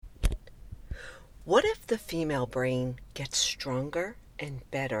What if the female brain gets stronger and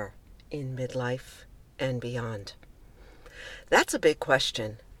better in midlife and beyond? That's a big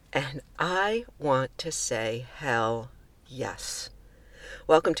question, and I want to say hell yes.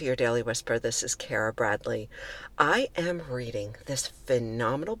 Welcome to your Daily Whisper. This is Kara Bradley. I am reading this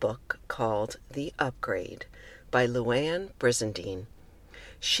phenomenal book called The Upgrade by Luann Brizendine.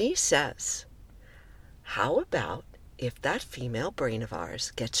 She says, how about if that female brain of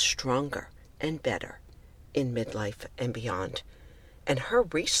ours gets stronger and better in midlife and beyond? And her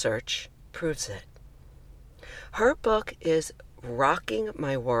research proves it. Her book is rocking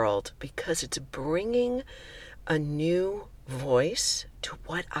my world because it's bringing a new voice to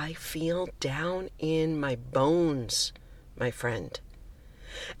what I feel down in my bones, my friend.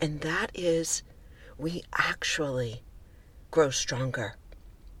 And that is, we actually grow stronger,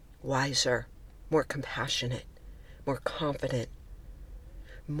 wiser, more compassionate, more confident,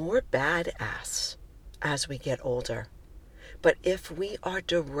 more badass as we get older. But if we are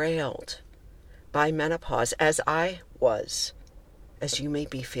derailed by menopause, as I was, as you may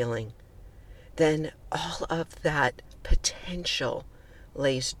be feeling, then all of that potential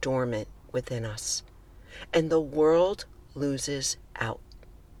lays dormant within us, and the world loses out.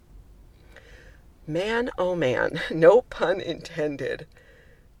 Man, oh man, no pun intended,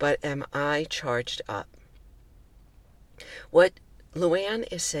 but am I charged up? What Luann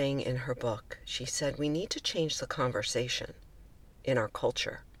is saying in her book, she said we need to change the conversation in our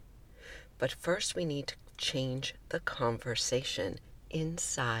culture. But first we need to change the conversation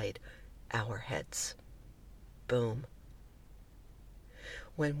inside our heads. Boom.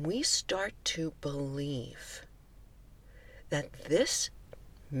 When we start to believe that this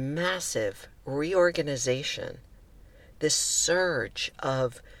massive reorganization, this surge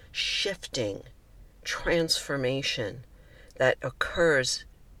of shifting, transformation that occurs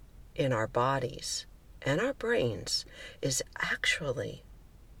in our bodies and our brains is actually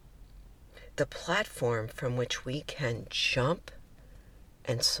the platform from which we can jump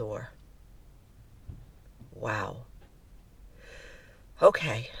and soar. Wow.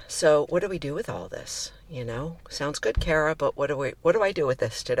 Okay, so what do we do with all this? Sounds good, Kara, but what do I do with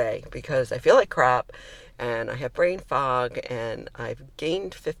this today? Because I feel like crap, and I have brain fog, and I've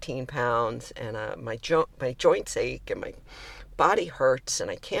gained 15 pounds, and my joints ache, and my body hurts, and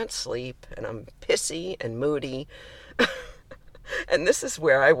I can't sleep, and I'm pissy and moody. And this is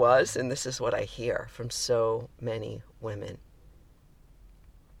where I was, and this is what I hear from so many women.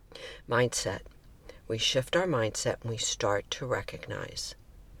 Mindset. We shift our mindset and we start to recognize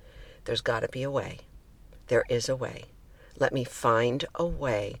there's got to be a way. There is a way. Let me find a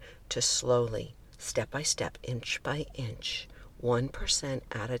way to slowly, step by step, inch by inch, 1%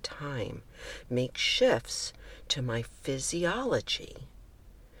 at a time, make shifts to my physiology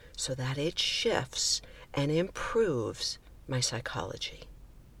so that it shifts and improves my psychology.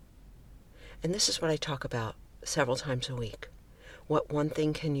 And this is what I talk about several times a week. What one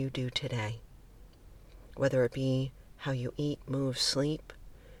thing can you do today? Whether it be how you eat, move, sleep,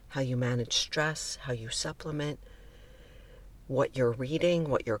 how you manage stress, how you supplement, what you're reading,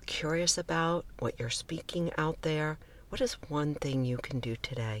 what you're curious about, what you're speaking out there. What is one thing you can do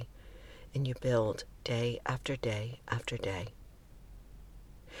today? And you build day after day after day.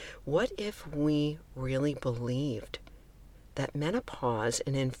 What if we really believed that menopause,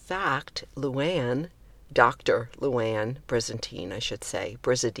 and in fact, Dr. Luann Brizendine, I should say,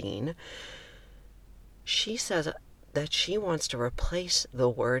 Brizendine, she says that she wants to replace the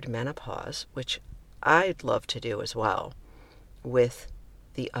word menopause, which I'd love to do as well, with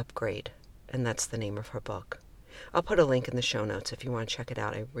The Upgrade, and that's the name of her book. I'll put a link in the show notes if you want to check it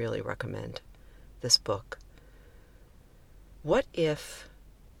out. I really recommend this book. What if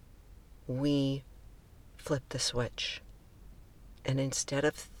we flip the switch and instead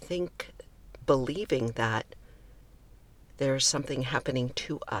of believing that there's something happening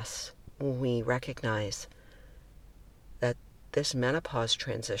to us, we recognize that this menopause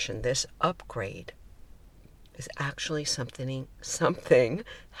transition, this upgrade, is actually something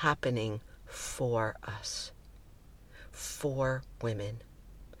happening for us, for women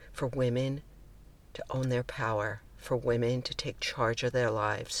to own their power, for women to take charge of their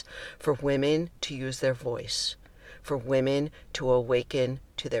lives, for women to use their voice, for women to awaken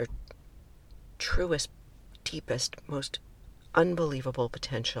to their truest, deepest, most unbelievable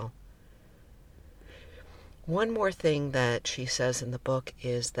potential. One more thing that she says in the book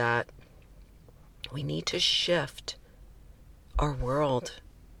is that we need to shift our world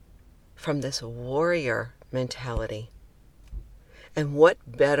from this warrior mentality. And what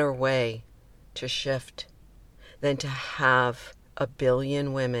better way to shift than to have 1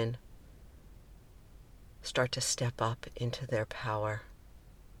 billion women start to step up into their power,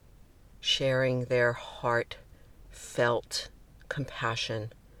 sharing their heartfelt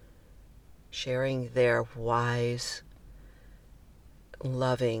compassion, sharing their wise,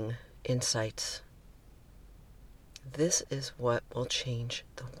 loving insights. This is what will change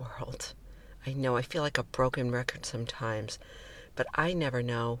the world. I know I feel like a broken record sometimes, but I never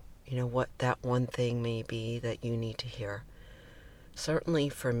know, what that one thing may be that you need to hear. Certainly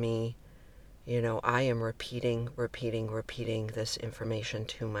for me, I am repeating this information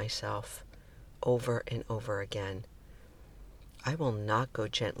to myself over and over again. I will not go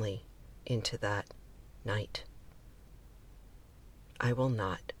gently into that night. I will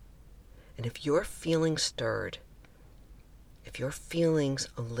not. And if you're feeling stirred, if your feelings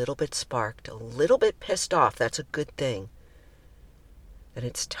a little bit sparked, a little bit pissed off, that's a good thing. Then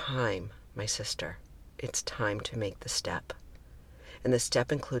it's time, my sister. It's time to make the step. And the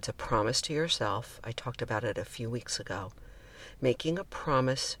step includes a promise to yourself. I talked about it a few weeks ago. Making a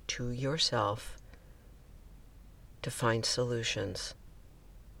promise to yourself to find solutions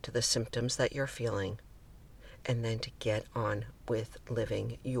to the symptoms that you're feeling, and then to get on with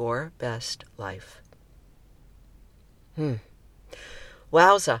living your best life.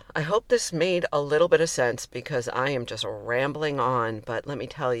 Wowza. I hope this made a little bit of sense, because I am just rambling on. But let me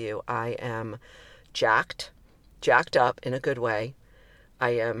tell you, I am jacked up in a good way.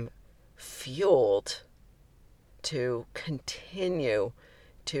 I am fueled to continue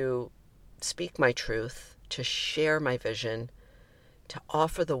to speak my truth, to share my vision, to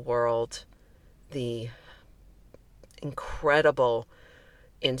offer the world the incredible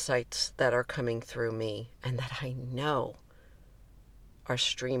insights that are coming through me and that I know are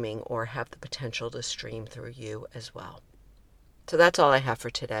streaming or have the potential to stream through you as well. So that's all I have for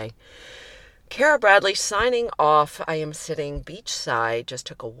today. Kara Bradley signing off. I am sitting beachside, just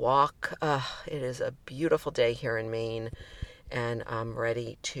took a walk. It is a beautiful day here in Maine, and I'm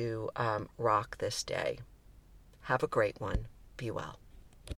ready to rock this day. Have a great one. Be well.